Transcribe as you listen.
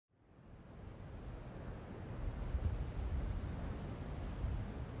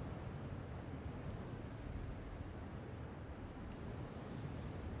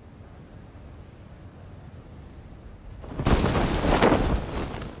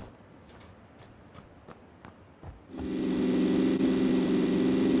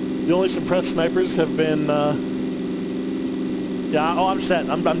The only suppressed snipers have been, yeah, oh, I'm set.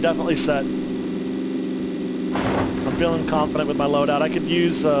 I'm definitely set. I'm feeling confident with my loadout. I could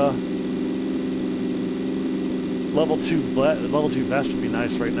use, level 2 vest would be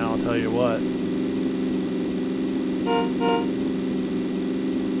nice right now, I'll tell you what.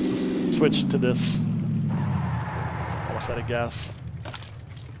 Switch to this. Almost out of gas.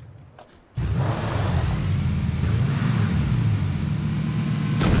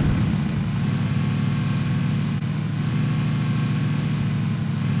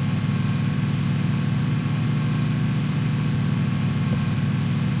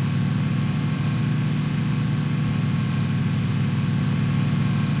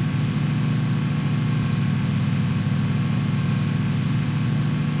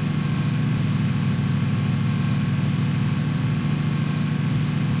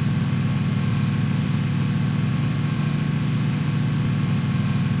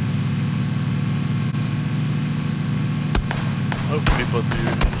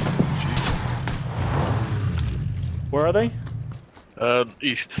 Where are they?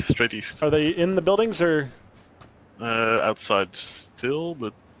 East, straight east. Are they in the buildings or? Outside still,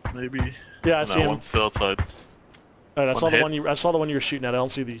 but maybe. Yeah, I see him. One's still outside. Alright, I saw the one you were shooting at. I don't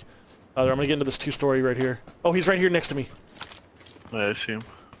see the other. I'm gonna get into this 2-story right here. Oh, he's right here next to me. Yeah, I see him.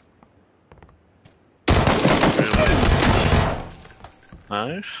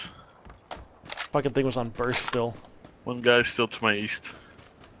 Nice. Fucking thing was on burst still. One guy still to my east.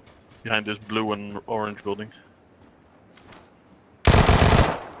 Behind this blue and orange building.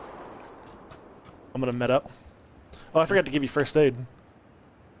 I'm gonna med up. Oh, I forgot to give you first aid.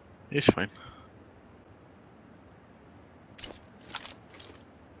 He's fine.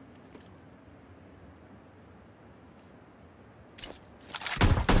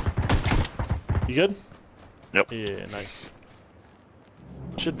 You good? Yep. Yeah, nice.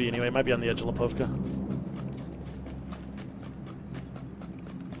 Should be anyway. Might be on the edge of Lipovka.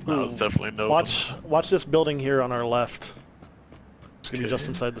 No, it's definitely no. Watch this building here on our left. It's gonna be just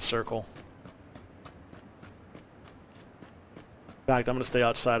inside the circle. In fact, I'm gonna stay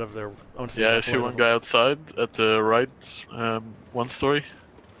outside of their. Yeah, I see one guy outside at the right, 1 story.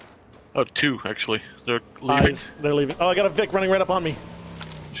 Oh, 2 actually. They're leaving. They're leaving. Oh, I got a Vic running right up on me.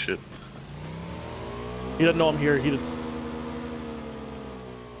 Shit. He doesn't know I'm here.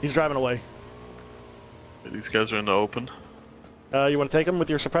 He's driving away. These guys are in the open. You want to take him with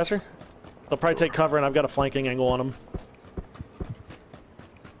your suppressor? They'll probably take cover, and I've got a flanking angle on them.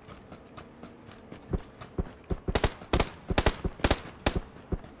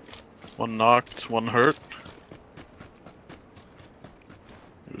 One knocked, one hurt.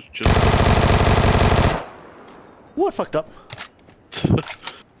 It was just... Ooh, I fucked up.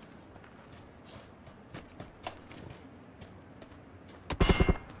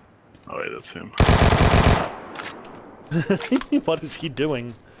 Oh wait, that's him. What is he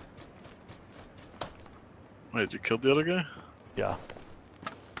doing? Wait, you killed the other guy? Yeah.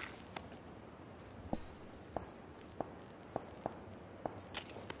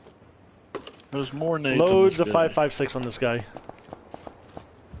 There's more nades. Loads of 5.56 on this guy.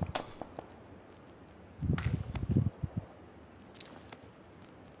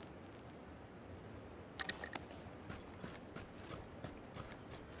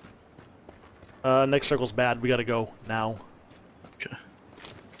 Next circle's bad. We gotta go now. Okay.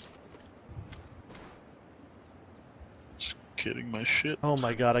 Just kidding my shit. Oh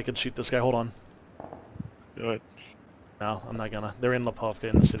my god, I can shoot this guy. Hold on. Go ahead. No, I'm not gonna. They're in Lipovka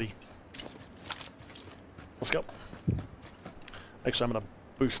in the city. Let's go. Actually, I'm gonna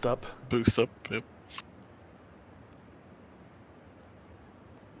boost up. Boost up, yep.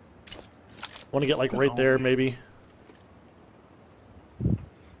 Want to get like right there, maybe.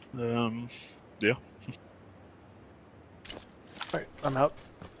 Yeah. Alright, I'm out.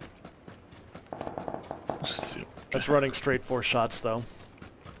 That's running straight 4 shots, though.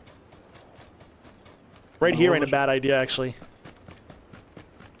 Right here ain't a bad idea, actually.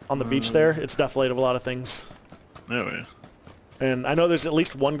 On the beach there, it's deflated a lot of things. Oh, yeah. And I know there's at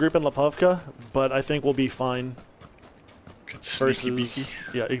least one group in Lipovka, but I think we'll be fine. Versus...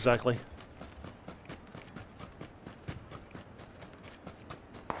 Yeah, exactly.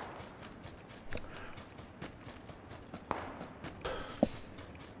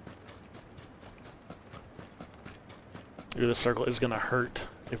 This circle is gonna hurt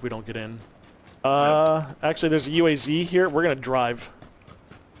if we don't get in. Actually, there's a UAZ here. We're gonna drive.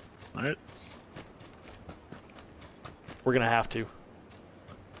 Alright. We're gonna have to.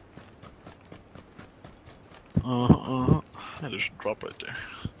 Yeah, there's a drop right there.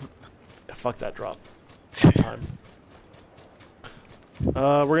 Yeah, fuck that drop. Time.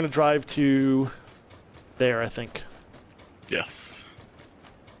 We're gonna drive to there, I think. Yes.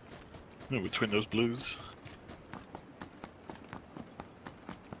 In between those blues.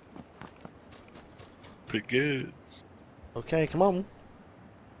 Pretty good. Okay, come on.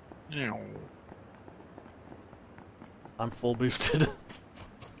 Yeah. I'm full boosted.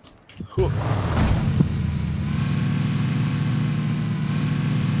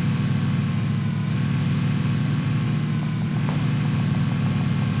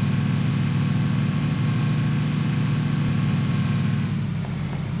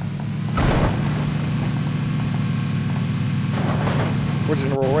 We're just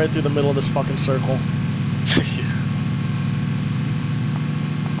gonna roll right through the middle of this fucking circle. Yeah.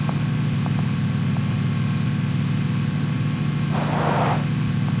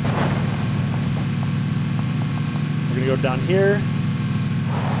 We're gonna go down here.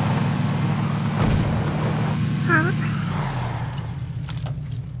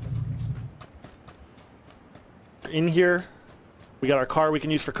 In here, we got our car we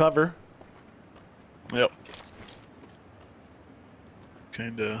can use for cover. Yep.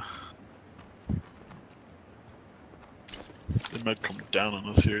 Kinda. They might come down on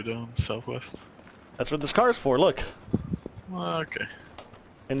us here down southwest. That's what this car's for, look. Okay.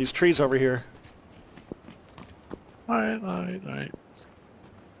 And these trees over here. Alright, alright, alright.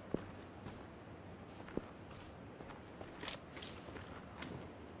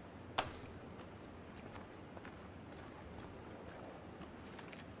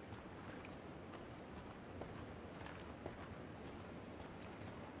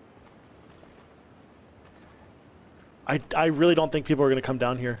 I really don't think people are going to come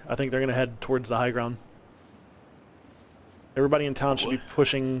down here. I think they're going to head towards the high ground. Everybody in town should be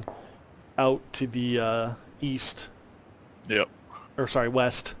pushing out to the east. Yep. Or sorry,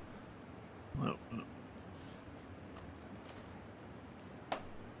 west. Yep. Do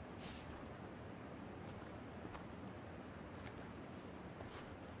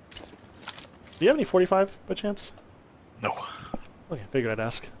you have any 45 by chance? No. Okay, figured I'd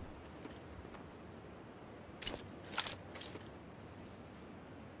ask.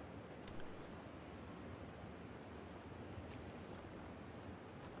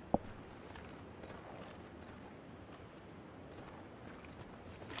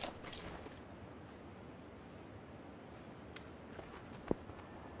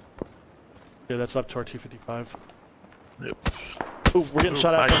 Yeah, that's up to our 255. Yep. Ooh, we're getting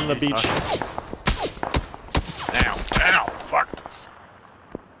shot at from the beach. Ow! Ow! Fuck!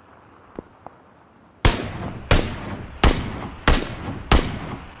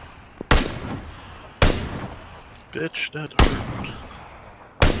 Bitch, that hurt.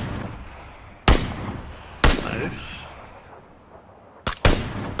 Nice.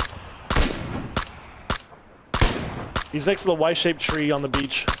 He's next to the Y-shaped tree on the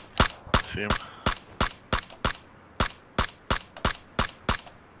beach. See him.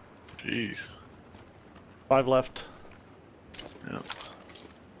 Jeez. 5 left. Yep.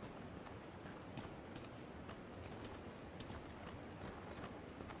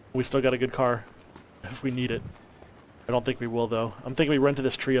 We still got a good car if we need it. I don't think we will, though. I'm thinking we run to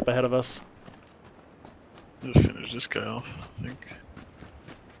this tree up ahead of us. Just finish this guy off, I think.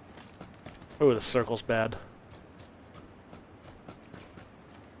 Oh, the circle's bad.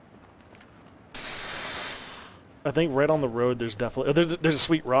 I think right on the road there's definitely... There's a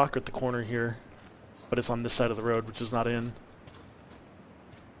sweet rock at the corner here. But it's on this side of the road, which is not in.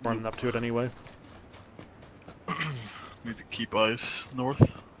 Running up to it anyway. Need to keep eyes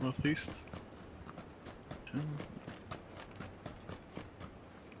northeast. Yeah.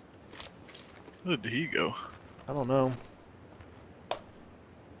 Where did he go? I don't know.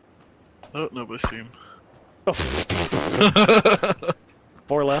 Oh, nobody see him. Oh.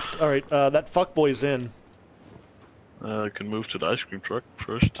 4 left. Alright, that fuckboy's in. I can move to the ice cream truck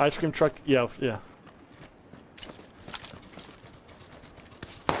first. Ice cream truck, yeah.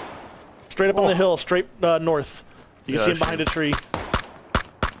 Straight up on the hill, straight north. You can see him behind a tree.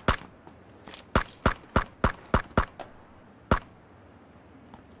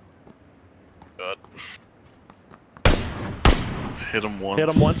 God. Hit him once. Hit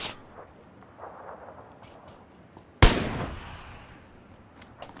him once.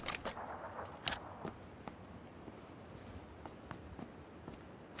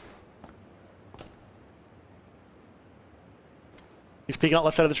 He's peeking out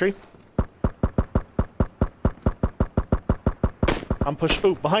left side of the tree. I'm pushing.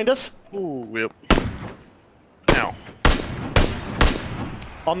 Ooh, behind us. Ooh, yep. Ow.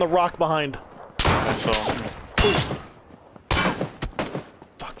 On the rock behind. I saw him.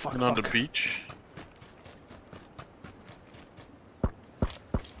 Fuck. And on the beach.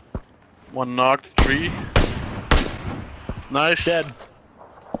 One knocked, 3. Nice. Dead.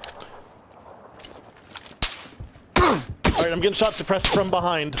 Alright, I'm getting shot suppressed from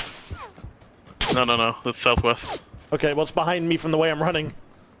behind. No. That's southwest. Okay, well it's behind me from the way I'm running.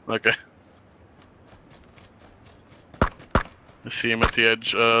 Okay. I see him at the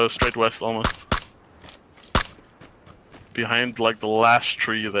edge, straight west almost. Behind, like, the last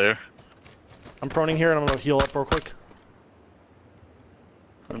tree there. I'm proning here and I'm gonna heal up real quick.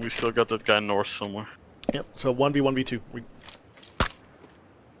 And we still got that guy north somewhere. Yep, so 1v1v2.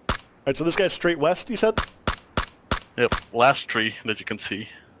 Alright, so this guy's straight west, you said? Yep, last tree that you can see.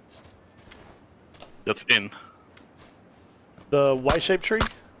 That's in. The Y-shaped tree?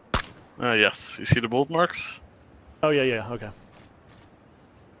 Yes. You see the bolt marks? Oh, yeah, okay.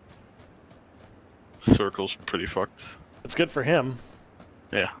 Circle's pretty fucked. It's good for him.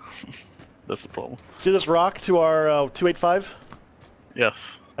 Yeah. That's the problem. See this rock to our 285?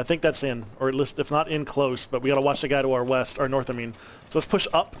 Yes. I think that's in, or at least if not in close, but we gotta watch the guy to our west, our north I mean. So let's push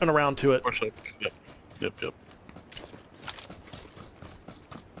up and around to it. Push up. Yep.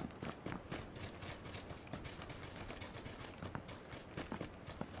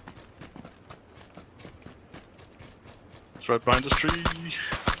 It's right behind this tree.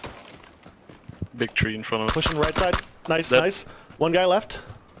 Big tree in front of us. Pushing right side. Nice, Dead. nice. One guy left.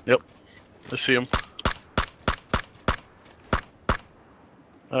 Yep. I see him.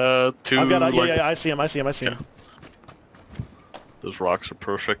 Two. I've got, like, yeah, I see him. Yeah. Those rocks are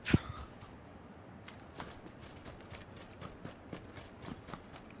perfect.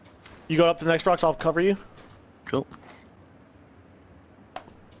 You go up to the next rocks, I'll cover you. Cool.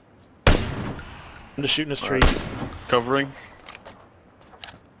 I'm just shooting this tree. Covering.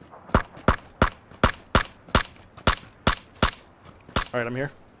 Alright, I'm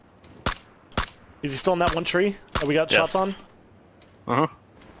here. Is he still in that one tree that we got shots on? Uh-huh.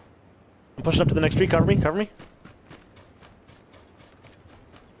 I'm pushing up to the next tree. Cover me, cover me.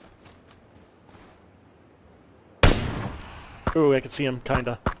 Ooh, I can see him,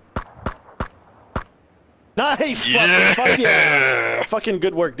 kinda. Nice! Yeah! Fuck yeah! Fucking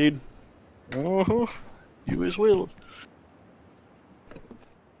good work, dude. Oh, you as well.